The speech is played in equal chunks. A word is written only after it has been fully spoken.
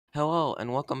Hello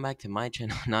and welcome back to my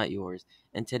channel, not yours.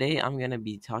 And today I'm going to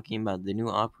be talking about the new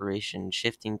operation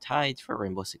Shifting Tides for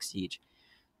Rainbow Six Siege.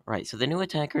 Right, so the new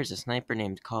attacker is a sniper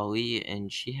named Kali, and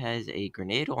she has a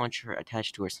grenade launcher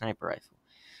attached to her sniper rifle.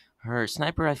 Her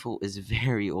sniper rifle is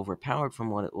very overpowered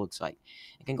from what it looks like.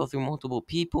 It can go through multiple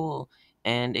people,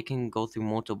 and it can go through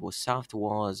multiple soft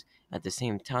walls at the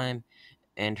same time,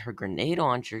 and her grenade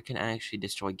launcher can actually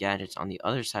destroy gadgets on the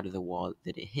other side of the wall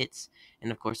that it hits. And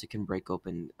of course, it can break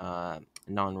open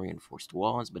non-reinforced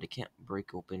walls, but it can't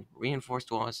break open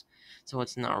reinforced walls. So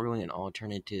it's not really an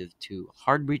alternative to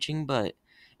hard breaching, but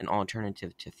an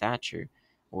alternative to Thatcher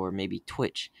or maybe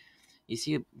Twitch. You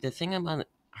see, the thing about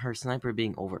her sniper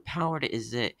being overpowered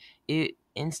is that it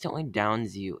instantly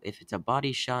downs you if it's a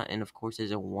body shot, and of course,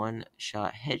 there's a one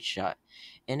shot headshot.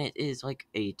 And it is like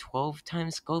a 12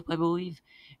 times scope, I believe.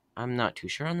 I'm not too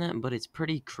sure on that, but it's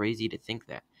pretty crazy to think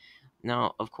that.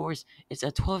 Now, of course, it's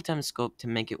a 12 times scope to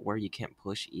make it where you can't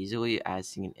push easily, as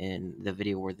seen in the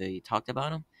video where they talked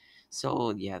about him.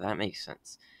 So, yeah, that makes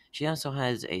sense. She also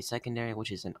has a secondary,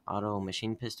 which is an auto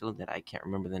machine pistol that I can't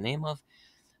remember the name of,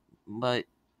 but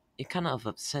it kind of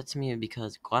upsets me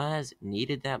because Glaz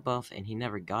needed that buff and he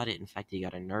never got it. In fact, he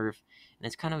got a nerf, and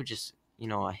it's kind of just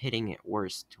hitting it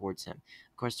worse towards him.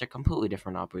 Of course, they're completely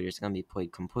different operators, going to be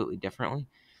played completely differently.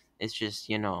 It's just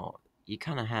you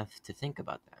kind of have to think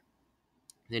about that.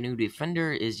 The new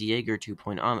defender is Jaeger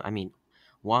 2.0. I mean,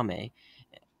 Wame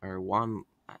or Wam,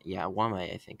 yeah, Wame,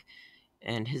 I think.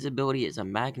 And his ability is a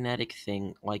magnetic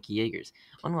thing like Jaeger's.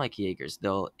 Unlike Jaeger's,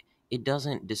 though, it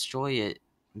doesn't destroy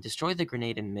the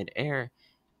grenade in midair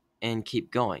and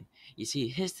keep going. You see,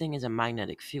 his thing is a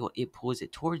magnetic field. It pulls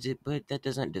it towards it, but that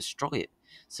doesn't destroy it.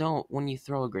 So when you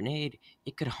throw a grenade,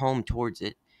 it could home towards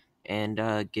it and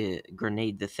get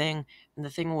grenade the thing, and the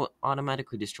thing will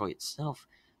automatically destroy itself.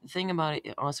 The thing about it,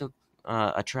 it also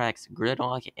attracts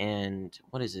Gridlock and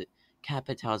what is it?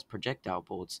 Capital's projectile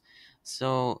bolts.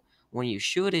 So when you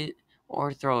shoot it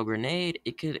or throw a grenade,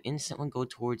 it could instantly go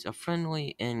towards a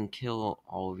friendly and kill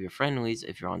all of your friendlies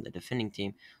if you're on the defending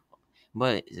team,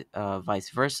 but vice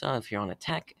versa, if you're on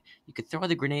attack, you could throw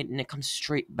the grenade and it comes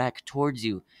straight back towards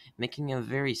you, making a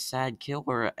very sad kill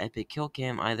or an epic kill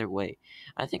cam either way.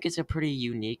 I think it's a pretty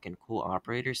unique and cool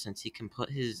operator since he can put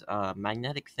his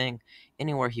magnetic thing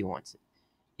anywhere he wants it.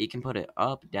 He can put it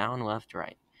up, down, left,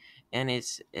 right. And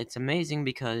it's amazing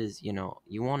because,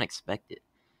 you won't expect it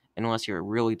unless you're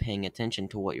really paying attention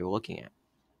to what you're looking at.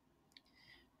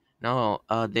 No,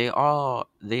 they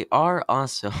are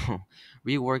also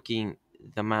reworking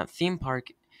the map theme park,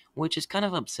 which is kind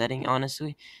of upsetting,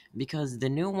 honestly, because the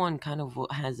new one kind of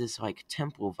has this like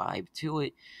temple vibe to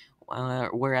it,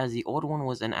 whereas the old one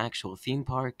was an actual theme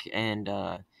park, and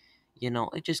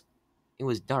it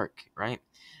was dark, right?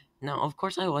 Now, of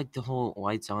course, I liked the whole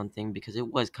lights on thing because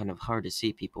it was kind of hard to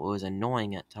see people. It was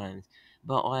annoying at times,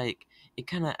 but like it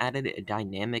kind of added a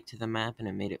dynamic to the map and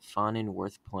it made it fun and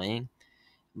worth playing.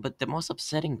 But the most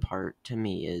upsetting part to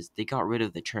me is they got rid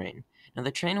of the train. Now,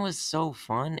 the train was so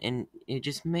fun and it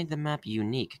just made the map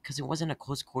unique because it wasn't a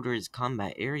close quarters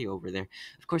combat area over there.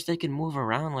 Of course, they can move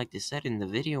around like they said in the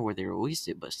video where they released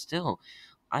it, but still,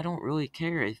 I don't really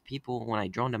care if people, when I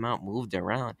droned them out, moved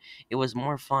around. It was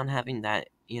more fun having that,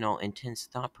 intense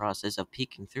thought process of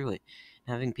peeking through it,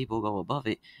 having people go above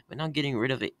it, but not getting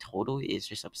rid of it totally is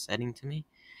just upsetting to me.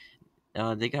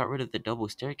 They got rid of the double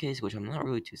staircase, which I'm not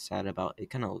really too sad about. It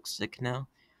kind of looks sick now.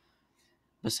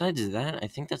 Besides that, I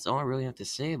think that's all I really have to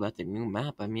say about the new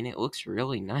map. I mean, it looks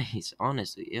really nice,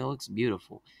 honestly. It looks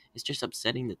beautiful. It's just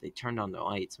upsetting that they turned on the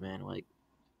lights, man. Like,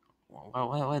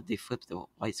 why'd they flip the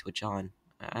light switch on?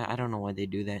 I don't know why they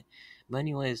do that. But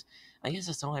anyways, I guess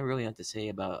that's all I really have to say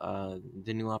about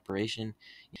the new operation.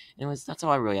 Anyways, that's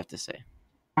all I really have to say.